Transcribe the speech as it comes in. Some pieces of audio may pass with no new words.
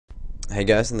Hey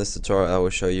guys, in this tutorial I will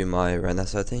show you my render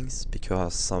settings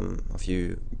because some of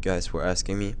you guys were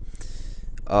asking me.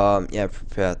 Yeah, I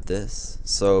prepared this.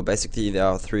 So basically there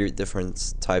are three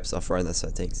different types of render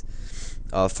settings.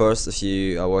 First, if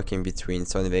you are working between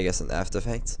Sony Vegas and After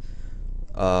Effects.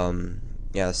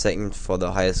 Yeah, second, for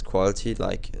the highest quality,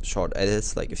 like short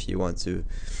edits, like if you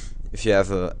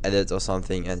have a edit or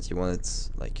something and you want it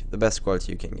like the best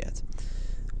quality you can get.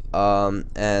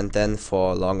 And then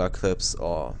for longer clips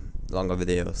or longer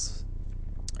videos,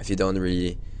 if you don't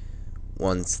really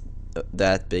want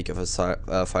that big of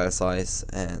a file size.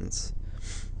 And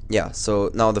yeah,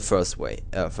 so now the first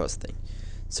thing.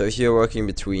 So if you're working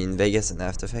between Vegas and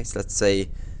After Effects, let's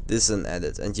say this is an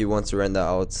edit and you want to render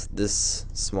out this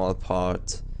small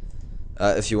part.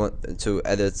 If you want to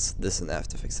edit this in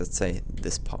After Effects, let's say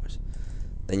this part,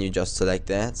 then you just select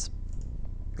that,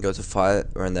 go to File,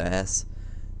 Render As,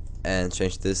 and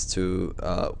change this to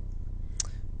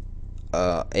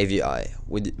AVI,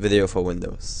 with video for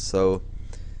Windows. So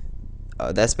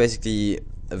that's basically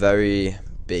a very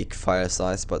big file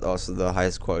size, but also the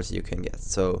highest quality you can get.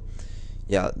 So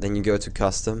yeah, then you go to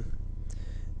Custom,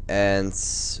 and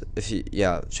if you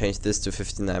change this to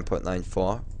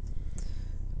 59.94,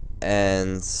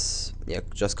 and yeah,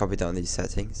 just copy down these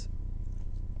settings.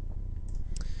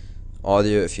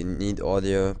 Audio, if you need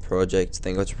audio. Project,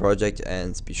 then go to Project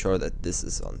and be sure that this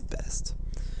is on best.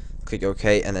 Click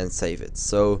OK and then save it.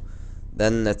 So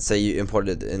then let's say you import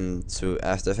it into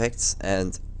After Effects,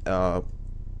 and now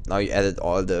you added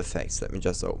all the effects. Let me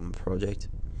just open Project.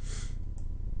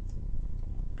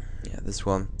 Yeah, this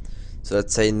one. So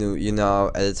let's say you now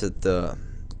edited the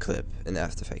clip in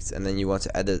After Effects, and then you want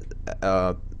to edit,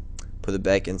 put it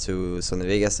back into Sony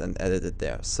Vegas and edit it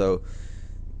there. So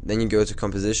then you go to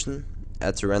Composition,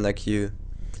 add to Render Queue,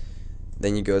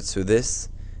 then you go to this,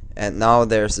 and now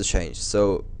there's a change.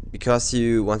 So because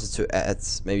you wanted to add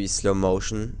maybe slow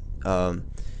motion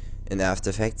in After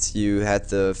Effects, you had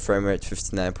the frame rate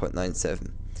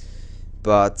 59.97,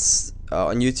 but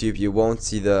on YouTube you won't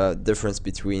see the difference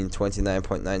between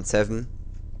 29.97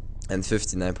 and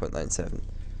 59.97.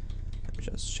 Let me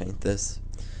just change this.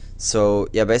 So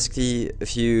yeah, basically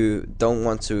if you don't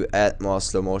want to add more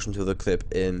slow motion to the clip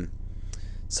in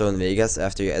Sony Vegas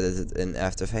after you edit it in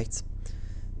After Effects,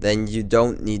 then you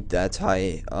don't need that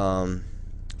high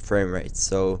frame rate.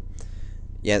 So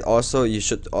yeah, and also you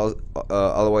should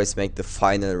always make the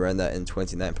final render in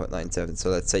 29.97. So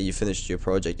let's say you finished your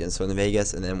project in Sony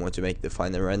Vegas and then want to make the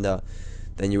final render,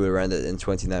 then you will render it in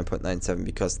 29.97,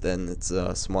 because then it's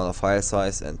a smaller file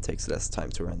size and takes less time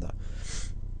to render.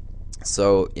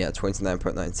 So yeah,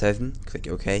 29.97, click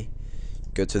OK.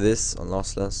 Go to this on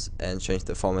lossless and change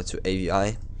the format to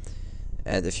AVI.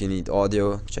 And if you need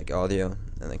audio, check audio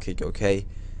and then click OK.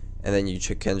 And then you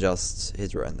can just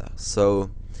hit render. So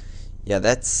yeah,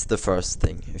 that's the first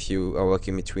thing if you are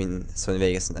working between Sony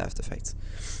Vegas and After Effects.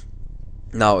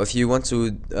 Now if you want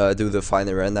to do the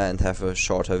final render and have a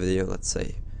shorter video, let's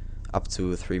say up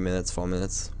to 3 minutes, 4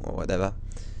 minutes or whatever,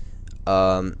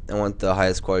 and want the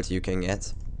highest quality you can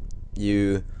get,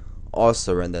 you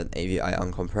also render an AVI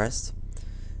uncompressed.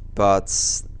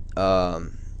 But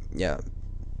yeah,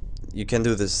 you can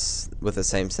do this with the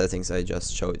same settings I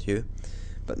just showed you.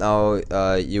 But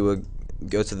now you will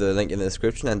go to the link in the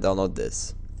description and download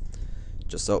this.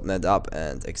 Just open it up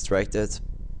and extract it,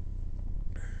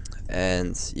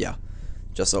 and yeah,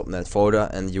 just open that folder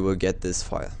and you will get this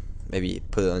file. Maybe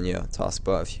put it on your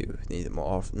taskbar if you need it more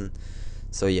often.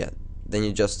 So yeah, then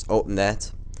you just open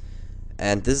that,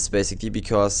 and this is basically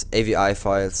because AVI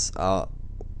files are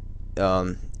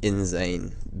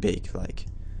insane big, like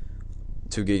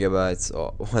 2 gigabytes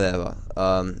or whatever.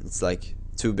 It's like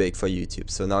too big for YouTube.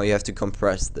 So now you have to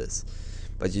compress this,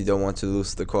 but you don't want to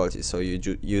lose the quality, so you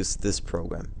use this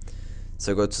program.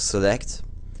 So go to select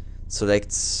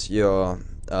your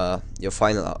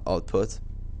final output.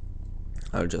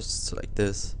 I'll just select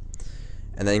this,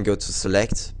 and then go to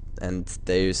select, and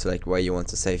there you select where you want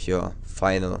to save your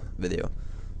final video.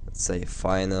 Let's say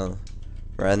final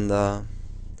render,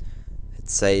 hit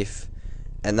save,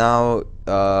 and now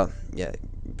yeah,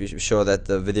 be sure that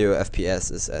the video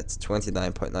FPS is at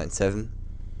 29.97,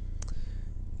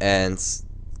 and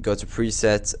go to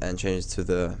presets and change it to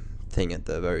the thing at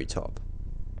the very top.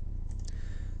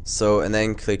 So, and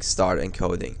then click start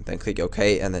encoding, then click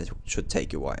OK, and it should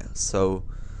take a while. So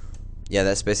yeah,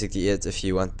 that's basically it if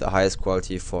you want the highest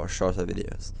quality for shorter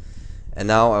videos. And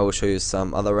now I will show you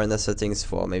some other render settings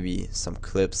for maybe some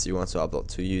clips you want to upload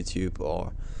to YouTube,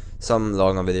 or some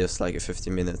longer videos like a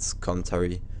 15 minutes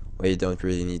commentary where you don't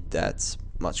really need that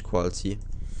much quality.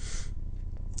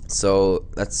 So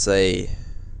let's say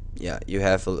yeah, you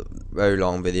have a very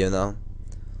long video now.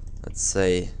 Let's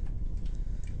say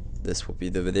this will be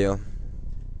the video,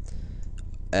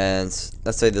 and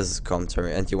let's say this is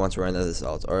commentary and you want to render this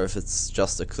out, or if it's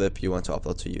just a clip you want to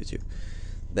upload to YouTube,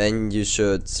 then you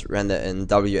should render in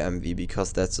WMV,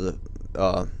 because that's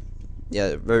a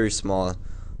yeah, very small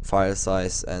file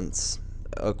size and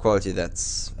a quality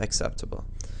that's acceptable.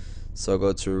 So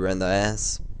go to render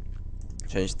as,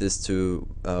 change this to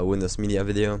Windows Media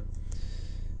Video,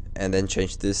 and then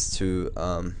change this to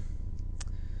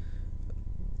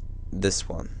this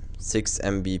one, 6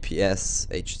 Mbps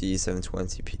HD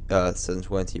 720p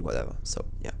 720 whatever. So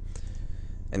yeah,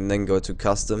 and then go to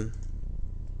custom,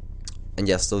 and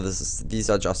yeah, so these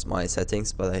are just my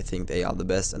settings, but I think they are the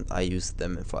best and I use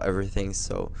them for everything.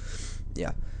 So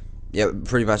yeah,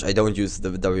 pretty much I don't use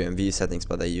the WMV settings,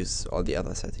 but I use all the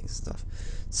other settings and stuff.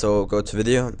 So go to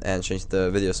video and change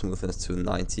the video smoothness to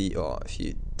 90, or if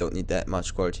you don't need that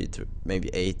much quality, to maybe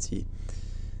 80,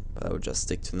 but I would just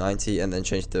stick to 90, and then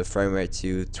change the frame rate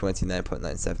to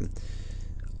 29.97.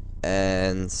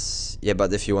 And yeah,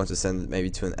 but if you want to send it maybe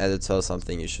to an editor or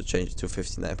something, you should change it to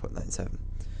 59.97,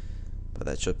 but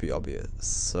that should be obvious.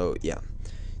 So yeah,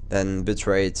 then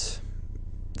bitrate,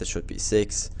 that should be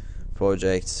 6,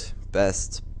 project,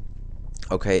 best,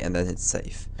 okay, and then hit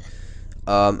save.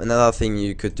 Another thing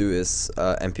you could do is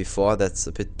MP4, that's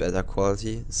a bit better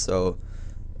quality. So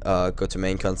go to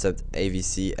main concept,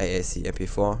 AVC, AAC,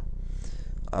 MP4.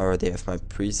 I already have my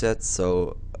presets,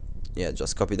 so yeah,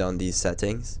 just copy down these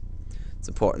settings. It's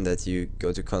important that you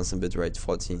go to constant bitrate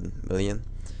 14 million.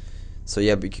 So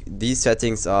yeah, these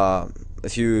settings are,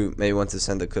 if you may want to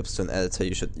send the clips to an editor,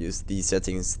 you should use these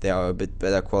settings. They are a bit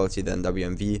better quality than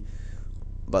WMV,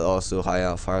 but also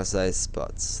higher file size,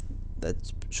 but that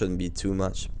shouldn't be too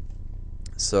much.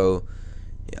 So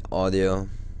yeah, audio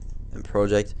and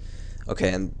project,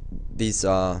 okay, and these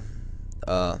are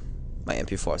my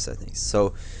MP4 settings.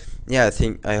 So yeah,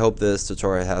 I hope this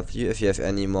tutorial helped you. If you have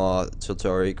any more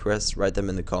tutorial requests, write them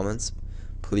in the comments,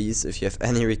 please. If you have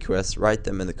any requests, write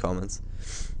them in the comments.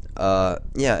 Yeah,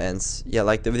 and yeah,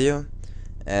 like the video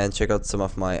and check out some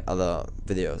of my other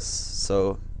videos.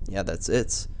 So yeah, that's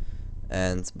it,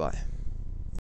 and bye.